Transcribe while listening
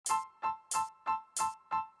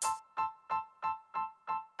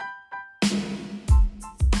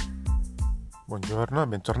Buongiorno e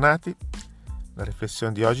bentornati. La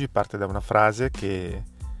riflessione di oggi parte da una frase che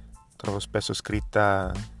trovo spesso scritta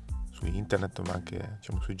su internet, ma anche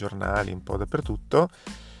sui giornali, un po' dappertutto,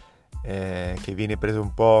 che viene presa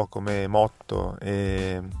un po' come motto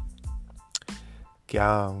e che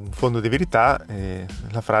ha un fondo di verità.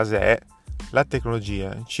 La frase è: la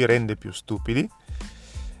tecnologia ci rende più stupidi.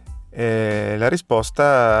 La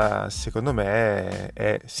risposta, secondo me,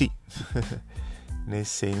 è sì. Nel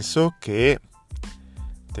senso che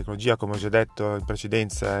la tecnologia, come ho già detto in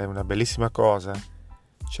precedenza, è una bellissima cosa,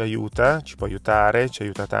 ci aiuta, ci può aiutare, ci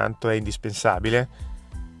aiuta tanto, è indispensabile.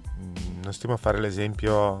 Non stiamo a fare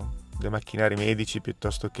l'esempio dei macchinari medici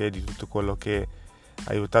piuttosto che di tutto quello che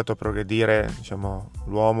ha aiutato a progredire,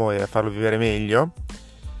 l'uomo e a farlo vivere meglio,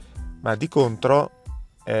 ma di contro,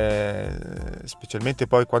 specialmente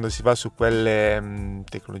poi quando si va su quelle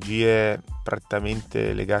tecnologie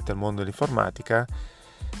prettamente legate al mondo dell'informatica,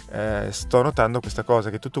 sto notando questa cosa,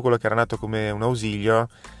 che tutto quello che era nato come un ausilio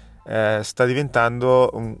sta diventando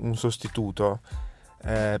un sostituto,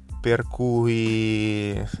 per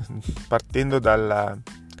cui partendo dalla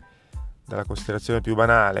considerazione più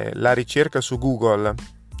banale, la ricerca su Google,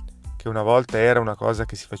 che una volta era una cosa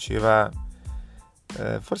che si faceva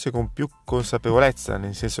forse con più consapevolezza,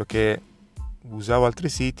 nel senso che usavo altri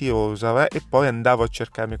siti e poi andavo a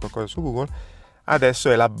cercarmi qualcosa su Google, adesso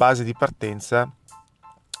è la base di partenza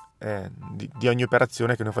di ogni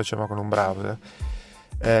operazione che noi facciamo con un browser.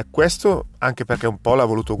 Questo anche perché un po' l'ha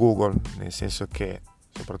voluto Google, nel senso che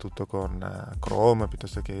soprattutto con Chrome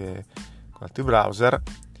piuttosto che con altri browser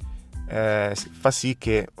fa sì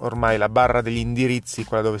che ormai la barra degli indirizzi,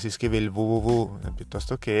 quella dove si scrive il www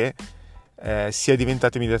piuttosto che sia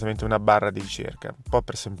diventata immediatamente una barra di ricerca, un po'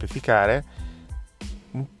 per semplificare,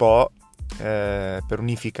 un po' per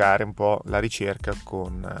unificare un po' la ricerca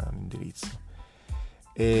con l'indirizzo.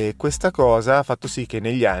 E questa cosa ha fatto sì che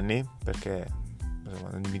negli anni, perché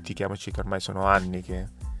non dimentichiamoci che ormai sono anni che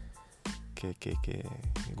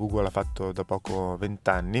Google ha fatto da poco 20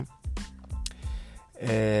 anni,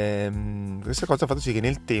 questa cosa ha fatto sì che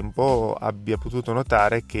nel tempo abbia potuto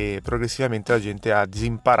notare che progressivamente la gente ha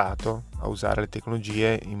disimparato a usare le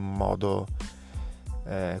tecnologie in modo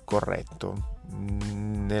corretto.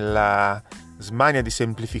 Nella smania di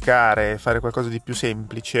semplificare e fare qualcosa di più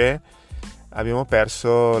semplice abbiamo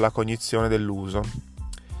perso la cognizione dell'uso,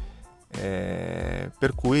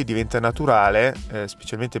 per cui diventa naturale,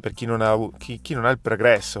 specialmente per chi non ha il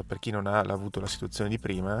progresso, per chi non ha avuto la situazione di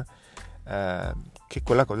prima, che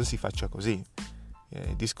quella cosa si faccia così.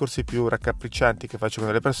 I discorsi più raccapriccianti che faccio con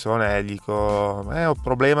delle persone dico: ho un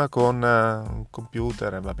problema con un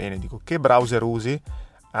computer, va bene, dico: che browser usi?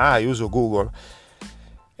 Ah, io uso Google.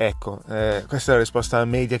 Ecco, questa è la risposta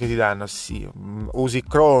media che ti danno. Sì. Usi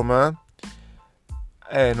Chrome?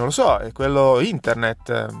 Non lo so, è quello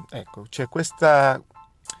internet. Ecco, c'è questa.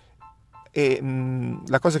 E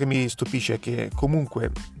la cosa che mi stupisce è che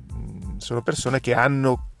comunque sono persone che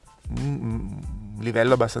hanno un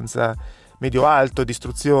livello abbastanza medio-alto di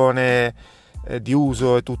istruzione, di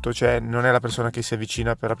uso e tutto, cioè non è la persona che si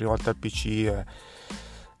avvicina per la prima volta al PC.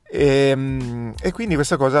 E quindi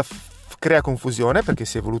questa cosa crea confusione, perché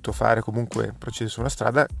si è voluto fare comunque procedere su una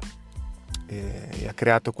strada e ha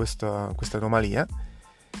creato questa anomalia.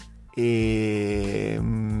 E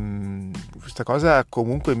questa cosa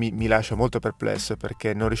comunque mi lascia molto perplesso,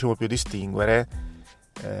 perché non riusciamo più a distinguere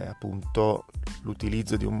appunto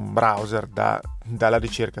l'utilizzo di un browser dalla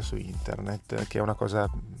ricerca su internet, che è una cosa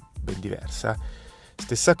ben diversa.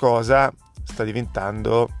 Stessa cosa stanno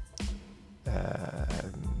diventando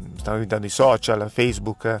i social,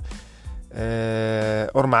 Facebook.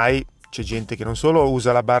 Ormai c'è gente che non solo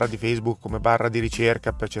usa la barra di Facebook come barra di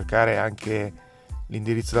ricerca per cercare anche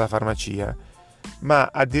l'indirizzo della farmacia, ma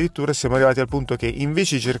addirittura siamo arrivati al punto che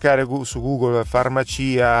invece di cercare su Google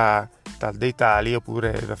farmacia tal dei tali,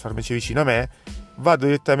 oppure la farmacia vicino a me, vado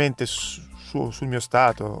direttamente sul mio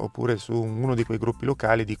stato oppure su uno di quei gruppi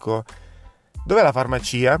locali, dico: dov'è la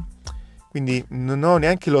farmacia? Quindi non ho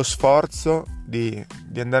neanche lo sforzo di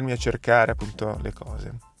andarmi a cercare appunto le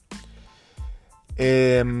cose.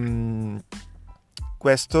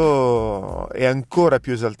 Questo è ancora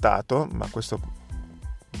più esaltato, ma questo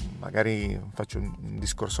magari faccio un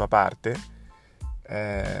discorso a parte,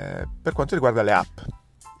 per quanto riguarda le app.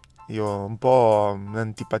 Io ho un po'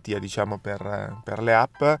 un'antipatia per le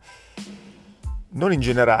app, non in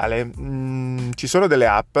generale. Ci sono delle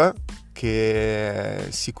app che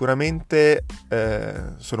sicuramente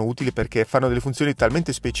sono utili perché fanno delle funzioni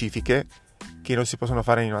talmente specifiche che non si possono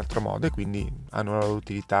fare in un altro modo, e quindi hanno la loro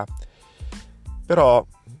utilità. Però,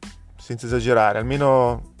 senza esagerare,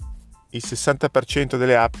 almeno il 60%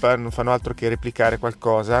 delle app non fanno altro che replicare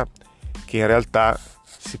qualcosa che in realtà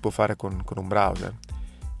si può fare con un browser,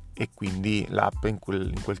 e quindi l'app in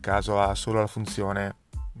quel caso ha solo la funzione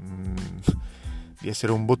di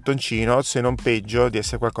essere un bottoncino, se non peggio di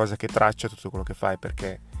essere qualcosa che traccia tutto quello che fai,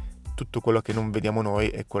 perché tutto quello che non vediamo noi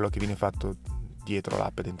è quello che viene fatto dietro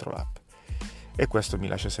l'app e dentro l'app, e questo mi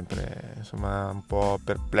lascia sempre un po'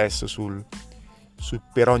 perplesso sul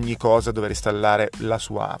per ogni cosa dover installare la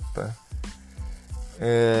sua app.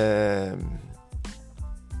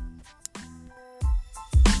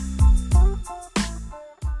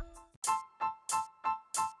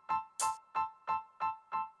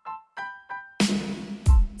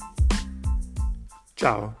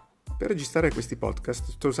 Ciao, per registrare questi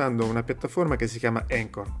podcast sto usando una piattaforma che si chiama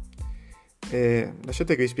Anchor.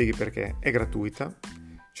 Lasciate che vi spieghi perché. È gratuita,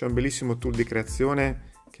 c'è un bellissimo tool di creazione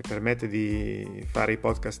che permette di fare i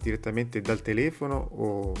podcast direttamente dal telefono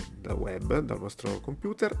o da web, dal vostro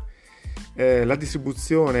computer. La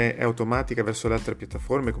distribuzione è automatica verso le altre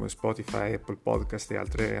piattaforme come Spotify, Apple Podcast e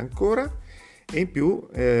altre ancora, e in più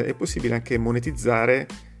è possibile anche monetizzare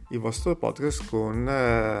il vostro podcast con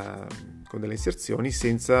delle inserzioni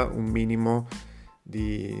senza un minimo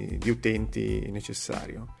di utenti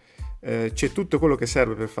necessario. C'è tutto quello che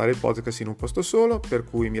serve per fare il podcast in un posto solo, per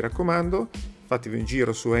cui mi raccomando, fatevi un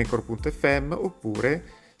giro su anchor.fm oppure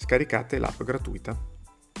scaricate l'app gratuita.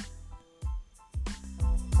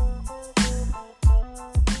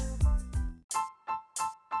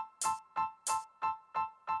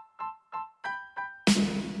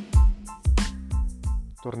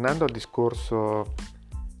 Tornando al discorso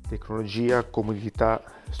tecnologia, comodità,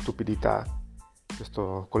 stupidità,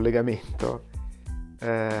 questo collegamento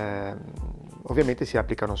ovviamente si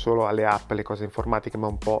applicano solo alle app, alle cose informatiche, ma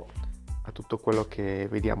un po' a tutto quello che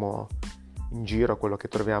vediamo in giro, quello che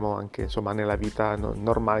troviamo anche nella vita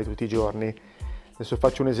normale tutti i giorni. Adesso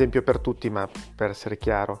faccio un esempio per tutti, ma per essere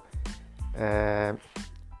chiaro,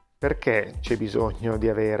 perché c'è bisogno di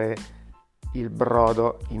avere il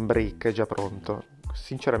brodo in brick già pronto?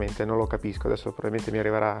 Sinceramente non lo capisco. Adesso probabilmente mi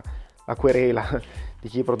arriverà la querela di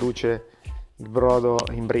chi produce il brodo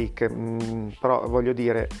in brick, però voglio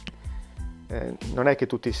dire, non è che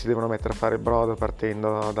tutti si devono mettere a fare il brodo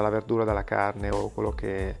partendo dalla verdura, dalla carne o quello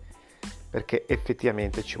che, perché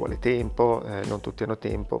effettivamente ci vuole tempo, non tutti hanno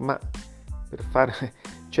tempo, ma per fare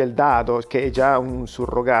c'è il dado che è già un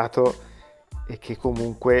surrogato e che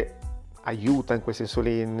comunque aiuta in quel senso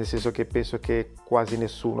lì, nel senso che penso che quasi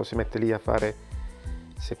nessuno si mette lì a fare,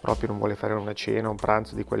 se proprio non vuole fare una cena, un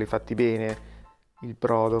pranzo di quelli fatti bene, il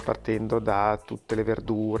brodo partendo da tutte le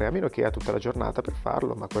verdure, a meno che ha tutta la giornata per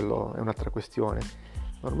farlo, ma quello è un'altra questione.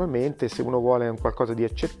 Normalmente se uno vuole un qualcosa di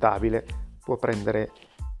accettabile può prendere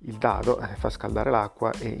il dado, fa scaldare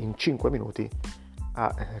l'acqua e in 5 minuti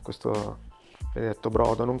ha questo benedetto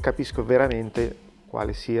brodo. Non capisco veramente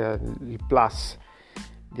quale sia il plus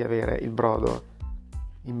di avere il brodo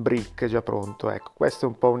in brick già pronto. Ecco, questo è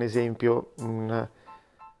un po' un esempio,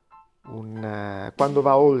 quando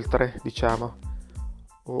va oltre, diciamo.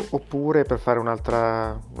 Oppure, per fare un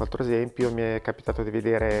altro esempio, mi è capitato di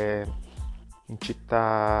vedere in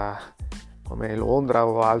città come Londra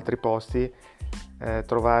o altri posti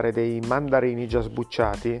trovare dei mandarini già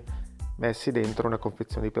sbucciati messi dentro una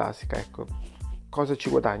confezione di plastica. Ecco, cosa ci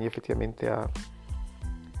guadagni effettivamente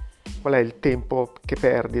qual è il tempo che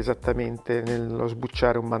perdi esattamente nello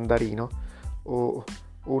sbucciare un mandarino o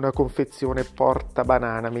una confezione porta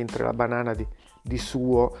banana, mentre la banana di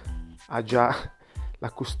suo ha già la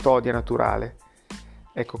custodia naturale.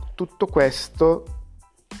 Ecco, tutto questo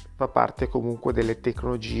fa parte comunque delle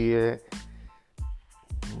tecnologie,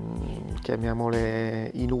 chiamiamole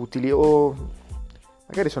inutili, o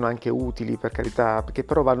magari sono anche utili, per carità, perché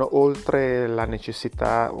però vanno oltre la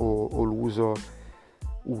necessità o l'uso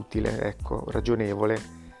utile, ecco, ragionevole.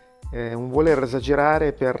 Un voler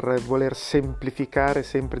esagerare per voler semplificare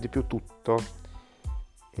sempre di più tutto.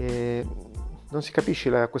 Non si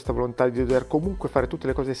capisce questa volontà di dover comunque fare tutte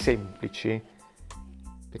le cose semplici,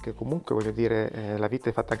 perché comunque voglio dire, la vita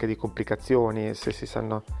è fatta anche di complicazioni, e se si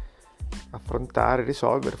sanno affrontare,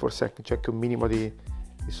 risolvere, forse c'è anche un minimo di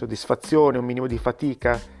soddisfazione, un minimo di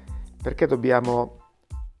fatica. Perché dobbiamo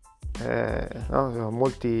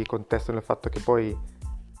molti contestano il fatto che poi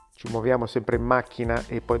ci muoviamo sempre in macchina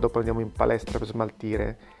e poi dopo andiamo in palestra per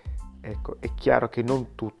smaltire. Ecco, è chiaro che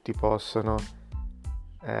non tutti possono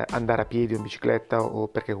andare a piedi o in bicicletta, o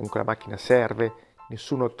perché comunque la macchina serve,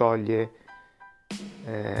 nessuno toglie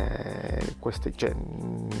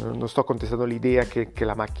non sto contestando l'idea che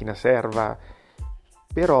la macchina serva,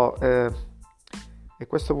 però è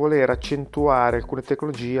questo voler accentuare alcune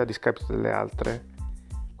tecnologie a discapito delle altre.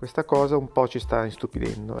 questa cosa un po' ci sta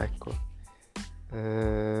istupidendo, ecco.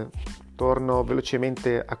 Torno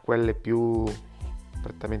velocemente a quelle più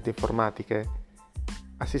prettamente informatiche.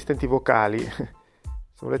 Assistenti vocali, se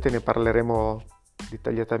volete ne parleremo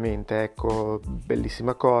dettagliatamente, ecco,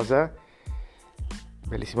 bellissima cosa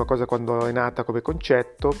quando è nata come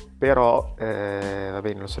concetto, però va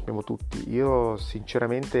bene, lo sappiamo tutti. Io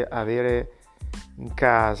sinceramente avere in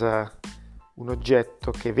casa un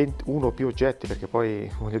oggetto uno o più oggetti, perché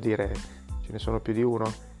poi voglio dire ce ne sono più di uno,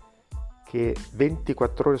 che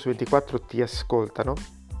 24 ore su 24 ti ascoltano,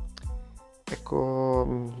 ecco,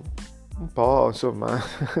 un po' insomma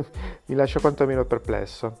mi lascia quantomeno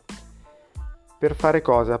perplesso. Per fare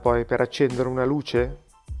cosa poi? Per accendere una luce?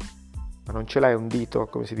 Ma non ce l'hai un dito,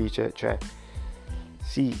 come si dice, cioè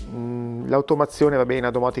sì, l'automazione va bene,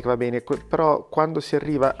 la domotica va bene, però quando si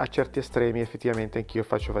arriva a certi estremi effettivamente anch'io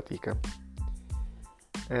faccio fatica.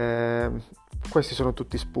 Questi sono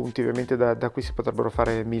tutti spunti, ovviamente da qui si potrebbero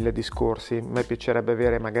fare 1000 discorsi. A me piacerebbe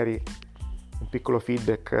avere magari un piccolo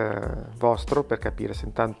feedback vostro per capire se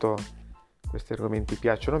intanto questi argomenti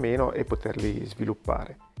piacciono o meno e poterli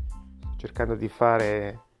sviluppare. Sto cercando di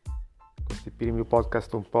fare questi primi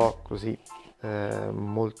podcast un po' così,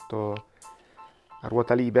 molto a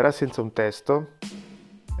ruota libera, senza un testo,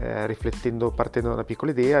 partendo da una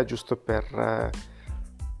piccola idea, giusto per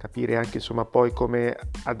capire anche insomma poi come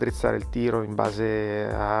addrezzare il tiro in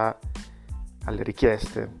base alle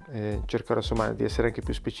richieste. Cercherò insomma di essere anche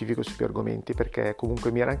più specifico sui più argomenti, perché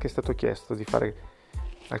comunque mi era anche stato chiesto di fare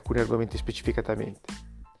alcuni argomenti specificatamente.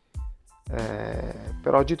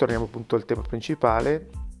 Per oggi torniamo appunto al tema principale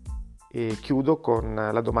e chiudo con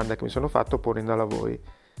la domanda che mi sono fatto ponendola a voi.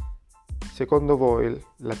 Secondo voi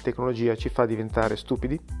la tecnologia ci fa diventare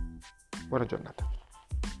stupidi? Buona giornata.